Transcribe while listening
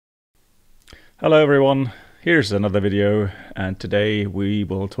Hello everyone, here's another video, and today we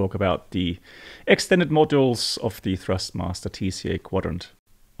will talk about the extended modules of the Thrustmaster TCA Quadrant.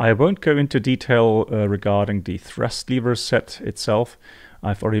 I won't go into detail regarding the thrust lever set itself.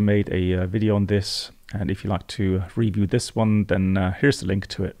 I've already made a video on this, and if you'd like to review this one, then here's the link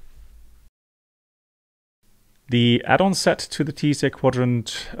to it. The add-on set to the TCA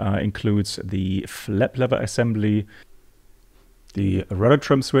Quadrant includes the flap lever assembly, the rudder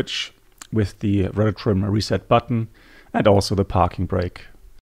trim switch, with the rudder trim reset button, and also the parking brake.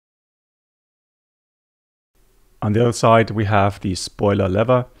 On the other side we have the spoiler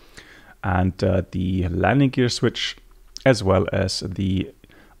lever and the landing gear switch, as well as the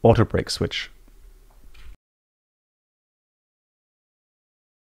auto brake switch.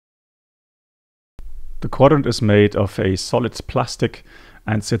 The Quadrant is made of a solid plastic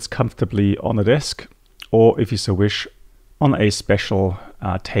and sits comfortably on a desk, or if you so wish, on a special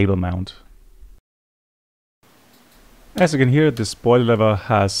table mount. As you can hear, the spoiler lever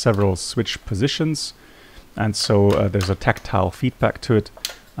has several switch positions, and so there's a tactile feedback to it.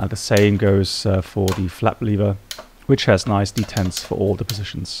 The same goes for the flap lever, which has nice detents for all the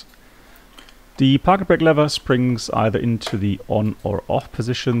positions. The parking brake lever springs either into the on or off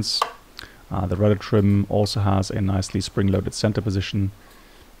positions. The rudder trim also has a nicely spring-loaded center position.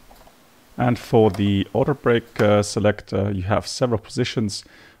 And for the auto brake selector, you have several positions: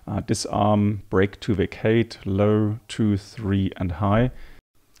 disarm, brake to vacate, low, 2, 3 and high,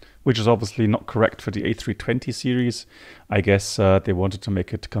 which is obviously not correct for the A320 series. I guess they wanted to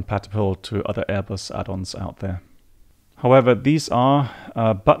make it compatible to other Airbus add-ons out there. However, these are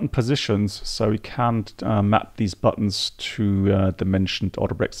button positions, so you can't map these buttons to the mentioned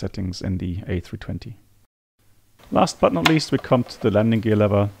auto brake settings in the A320. Last but not least, we come to the landing gear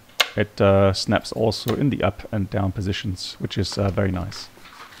lever. It snaps also in the up and down positions, which is very nice.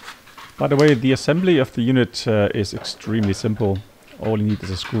 By the way, the assembly of the unit is extremely simple. All you need is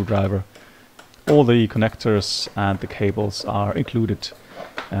a screwdriver. All the connectors and the cables are included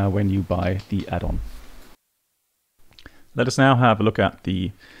when you buy the add-on. Let us now have a look at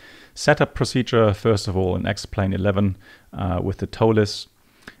the setup procedure. First of all, in X-Plane 11 with the TOLIS.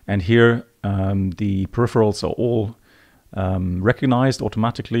 And here the peripherals are all recognized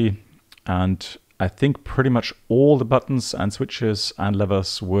automatically, and I think pretty much all the buttons and switches and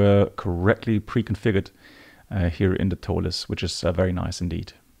levers were correctly pre-configured here in the TOLIS, which is very nice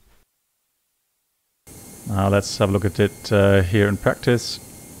indeed. Now let's have a look at it here in practice.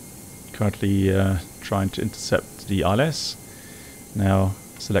 Currently trying to intercept the ILS. Now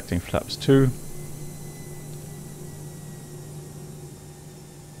selecting flaps 2.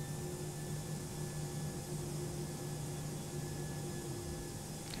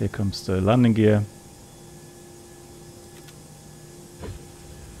 Here comes the landing gear.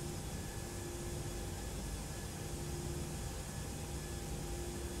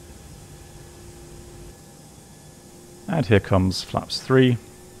 And here comes flaps 3.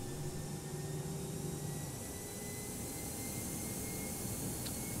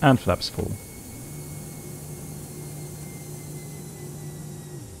 And flaps 4.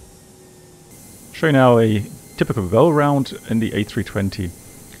 Show you now a typical go around in the A320.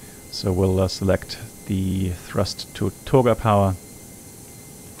 So we'll select the thrust to toga power.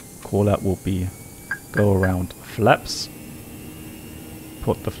 Call out will be go around flaps.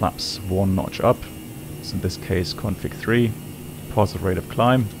 Put the flaps 1 notch up. So in this case config 3. Positive rate of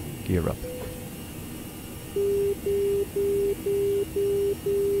climb. Gear up.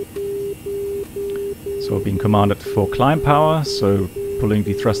 So we're being commanded for climb power. So pulling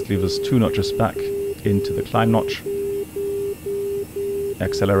the thrust levers 2 notches back into the climb notch.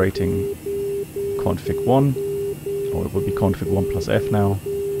 Accelerating config 1, or it will be config 1 plus F now.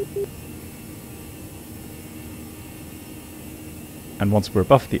 And once we're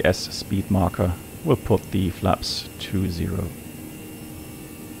above the S speed marker, we'll put the flaps to 0.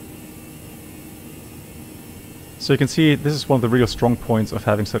 So you can see this is one of the real strong points of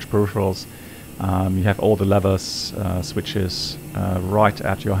having such peripherals. You have all the levers, switches right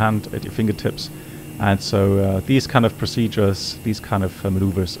at your hand, at your fingertips. And so these kind of procedures, these kind of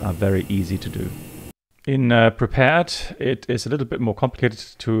maneuvers are very easy to do. In Prepared, it is a little bit more complicated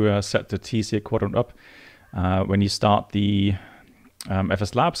to set the TCA Quadrant up. When you start the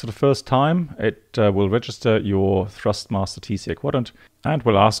FSLabs for the first time, it will register your Thrustmaster TCA Quadrant and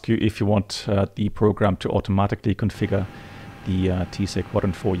will ask you if you want the program to automatically configure the TCA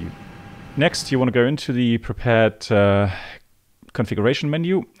Quadrant for you. Next, you want to go into the Prepared configuration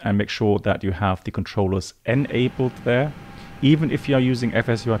menu and make sure that you have the controllers enabled there. Even if you are using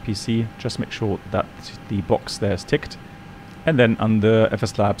FSUI PC, just make sure that the box there is ticked. And then under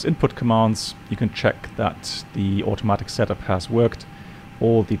FSLabs input commands, you can check that the automatic setup has worked.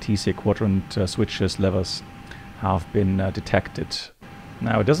 All the TCA Quadrant switches levers have been detected.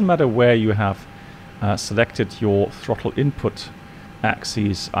 Now, it doesn't matter where you have selected your throttle input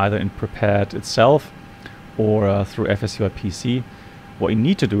axes, either in prepared itself or through FSUI PC. What you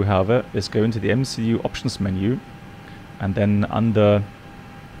need to do, however, is go into the MCU options menu, and then under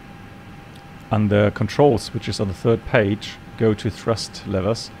controls, which is on the third page, go to thrust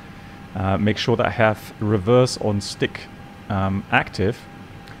levers. Make sure that I have reverse on stick active,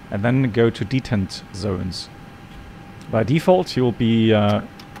 and then go to detent zones. By default, you'll be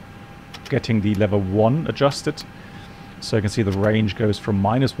getting the lever 1 adjusted. So you can see the range goes from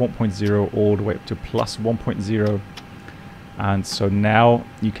 -1.0 all the way up to +1.0. And so now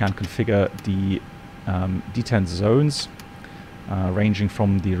you can configure the detent zones, ranging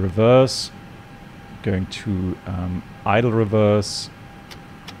from the reverse, going to idle reverse,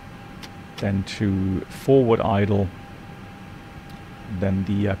 then to forward idle, then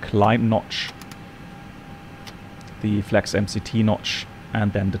the climb notch, the flex MCT notch,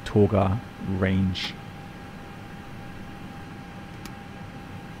 and then the toga range.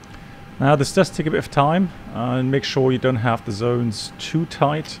 Now this does take a bit of time, and make sure you don't have the zones too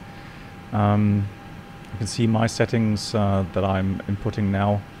tight. You can see my settings that I'm inputting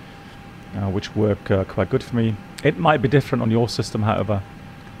now, which work quite good for me. It might be different on your system, however,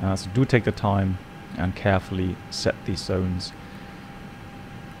 so do take the time and carefully set these zones.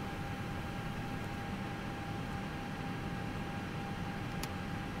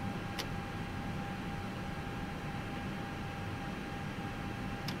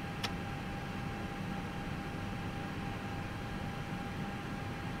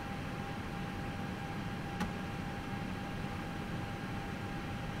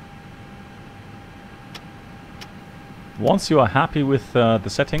 Once you are happy with the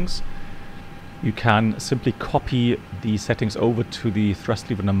settings, you can simply copy the settings over to the thrust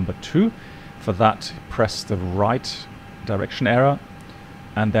lever number 2. For that, press the right direction arrow,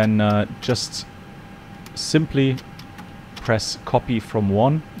 and then just simply press copy from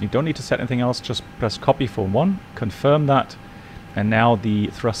 1. You don't need to set anything else, just press copy from 1, confirm that, and now the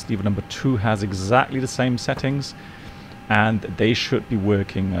thrust lever number 2 has exactly the same settings, and they should be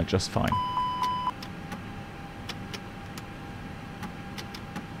working just fine.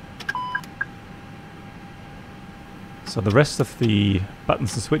 So the rest of the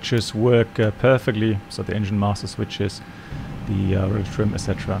buttons and switches work perfectly, so the engine master switches, the rudder trim,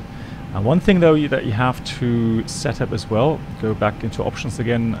 etc. One thing though that you have to set up as well, go back into options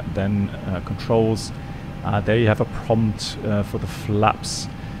again, then controls. There you have a prompt for the flaps.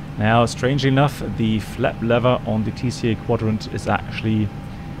 Now, strangely enough, the flap lever on the TCA Quadrant is actually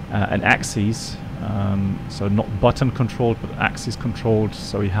an axis, so not button controlled, but axis controlled.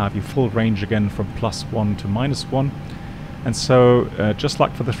 So you have your full range again from +1 to -1. And so, just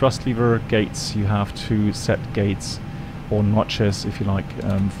like for the thrust lever gates, you have to set gates or notches, if you like,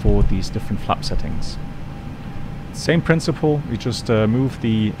 for these different flap settings. Same principle, you just move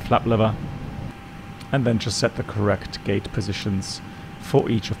the flap lever and then just set the correct gate positions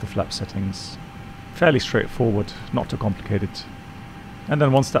for each of the flap settings. Fairly straightforward, not too complicated. And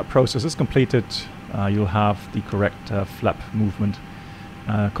then once that process is completed, you'll have the correct flap movement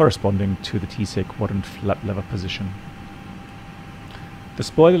corresponding to the TCA Quadrant flap lever position. The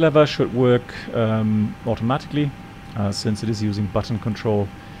spoiler lever should work automatically, since it is using button control,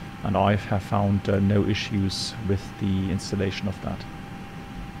 and I have found no issues with the installation of that.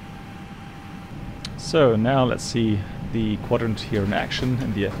 So now let's see the Quadrant here in action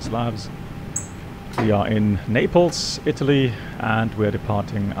in the FSLabs. We are in Naples, Italy, and we're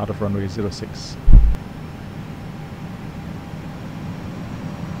departing out of runway 06.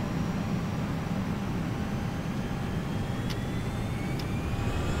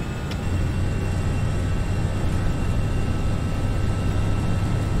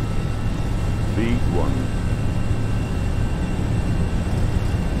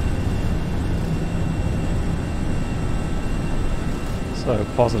 So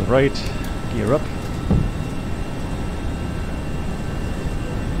positive rate, gear up.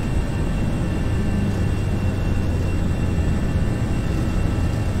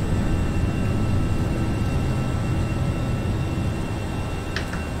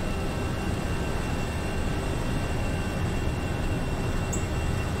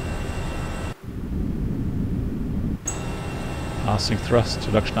 Passing thrust to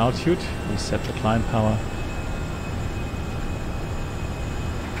reduction altitude, we set the climb power.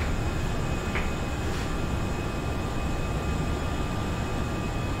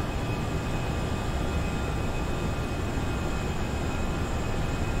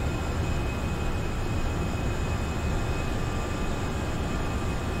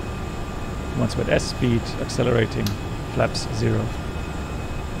 Once we're at S speed, accelerating, flaps 0.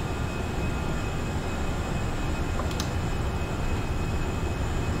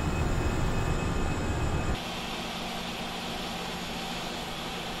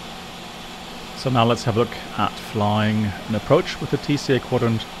 So now let's have a look at flying an approach with the TCA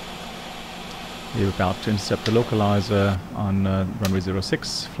Quadrant. We're about to intercept the localizer on runway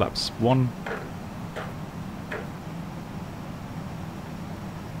 06, flaps 1.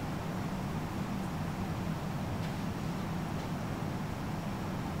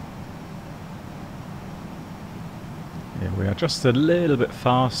 Yeah, we are just a little bit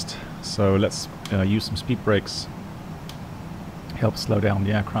fast, so let's use some speed brakes. Help slow down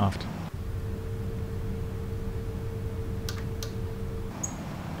the aircraft.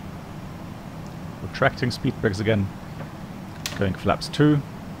 Retracting speed brakes again, going flaps 2,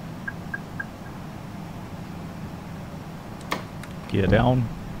 gear down,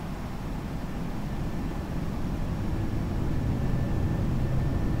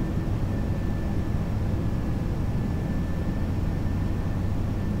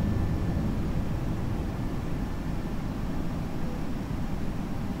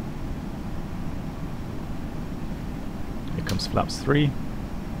 here comes flaps 3.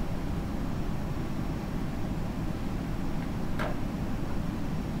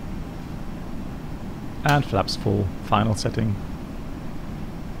 And flaps full, final setting.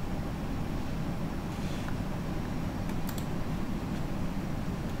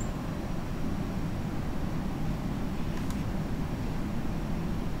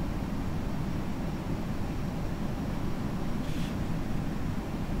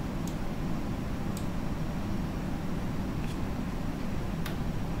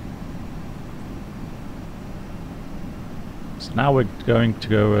 So now we're going to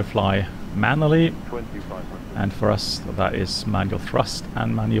go fly manually, and for us that is manual thrust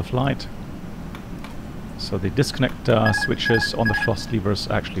and manual flight. So the disconnect switches on the thrust levers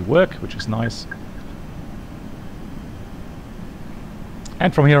actually work, which is nice.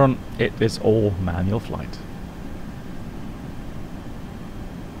 And from here on it is all manual flight.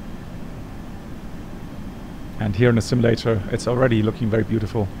 And here in the simulator it's already looking very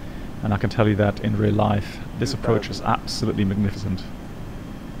beautiful, and I can tell you that in real life this approach is absolutely magnificent.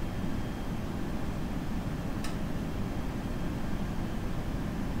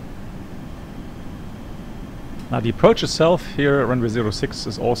 Now the approach itself here at runway 06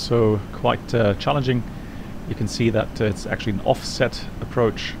 is also quite challenging. You can see that it's actually an offset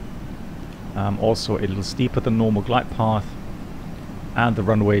approach, also a little steeper than normal glide path, and the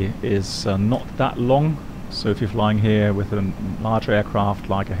runway is not that long. So if you're flying here with a larger aircraft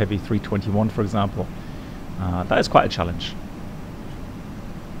like a heavy 321 for example, that is quite a challenge.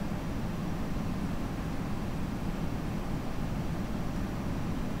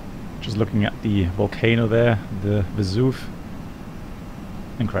 Just looking at the volcano there, the Vesuve,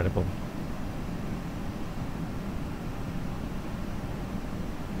 incredible.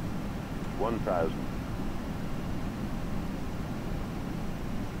 $1,000.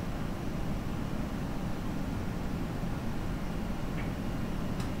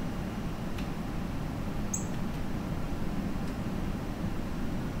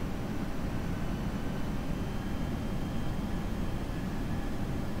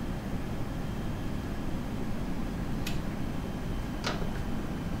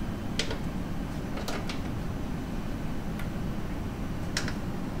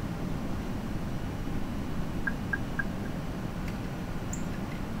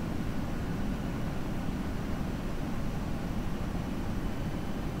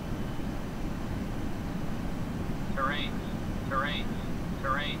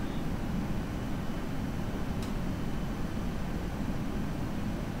 Terrain.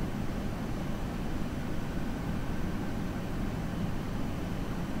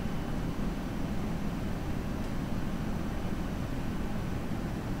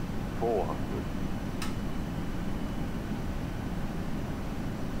 400.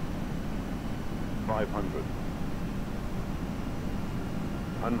 500.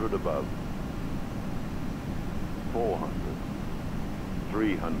 100 above. 400.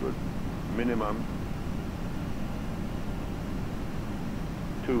 300. Minimum.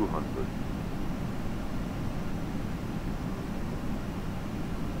 200.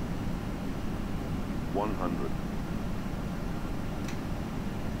 100.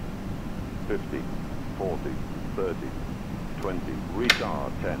 50, 40, 30, 20,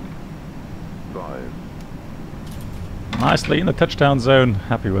 retard 10, 5. Nicely in the touchdown zone,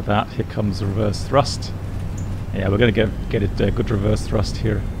 happy with that. Here comes reverse thrust. Yeah, we're going to get it good reverse thrust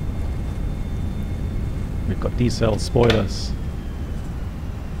here. We've got decel spoilers.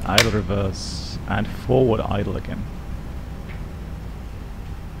 idle reverse, and forward idle again.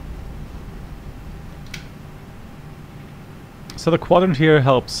 So the quadrant here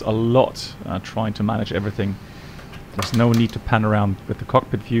helps a lot trying to manage everything. There's no need to pan around with the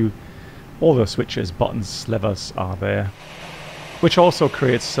cockpit view. All the switches, buttons, levers are there, which also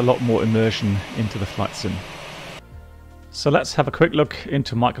creates a lot more immersion into the flight sim. So let's have a quick look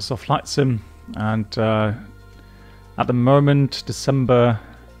into Microsoft Flight Sim. And at the moment, December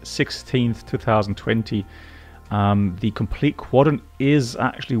 16th, 2020, the complete quadrant is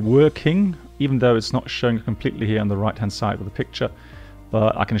actually working, even though it's not showing completely here on the right hand side of the picture.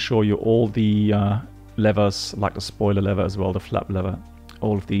 But I can assure you all the levers, like the spoiler lever as well, the flap lever,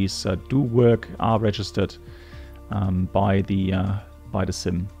 all of these do work, are registered by the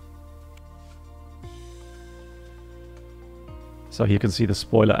sim. So here you can see the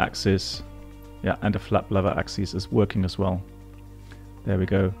spoiler axis, yeah, and the flap lever axis is working as well. There we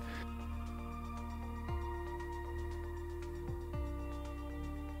go.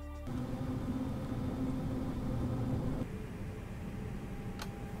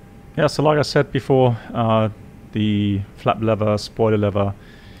 Yeah, so like I said before, the flap lever, spoiler lever,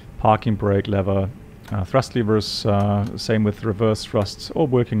 parking brake lever, thrust levers, same with reverse thrusts, all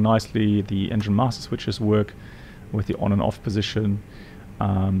working nicely. The engine master switches work with the on and off position.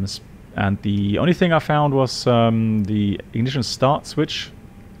 And the only thing I found was the ignition start switch.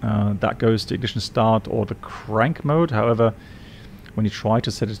 That goes to ignition start or the crank mode. However, when you try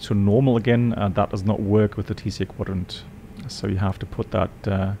to set it to normal again, that does not work with the TCA quadrant. So you have to put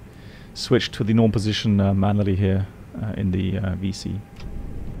that switch to the normal position manually here in the VC.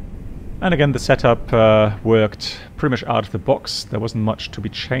 And again, the setup worked pretty much out of the box. There wasn't much to be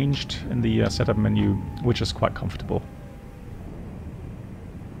changed in the setup menu, which is quite comfortable.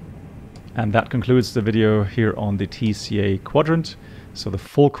 And that concludes the video here on the TCA quadrant. So the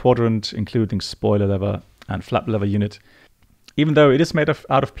full quadrant, including spoiler lever and flap lever unit. Even though it is made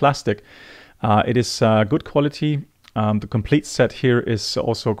out of plastic, it is good quality. The complete set here is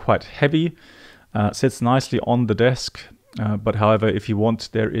also quite heavy, sits nicely on the desk, but however, if you want,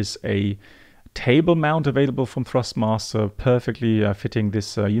 there is a table mount available from Thrustmaster, perfectly fitting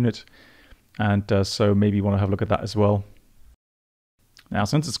this unit, and so maybe you want to have a look at that as well. Now,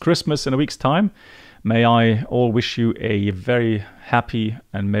 since it's Christmas in a week's time, may I all wish you a very happy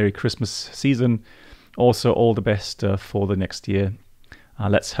and Merry Christmas season. Also, all the best for the next year.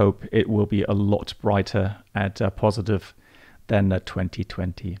 Let's hope it will be a lot brighter and positive than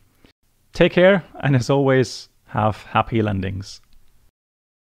 2020. Take care, and as always, have happy landings.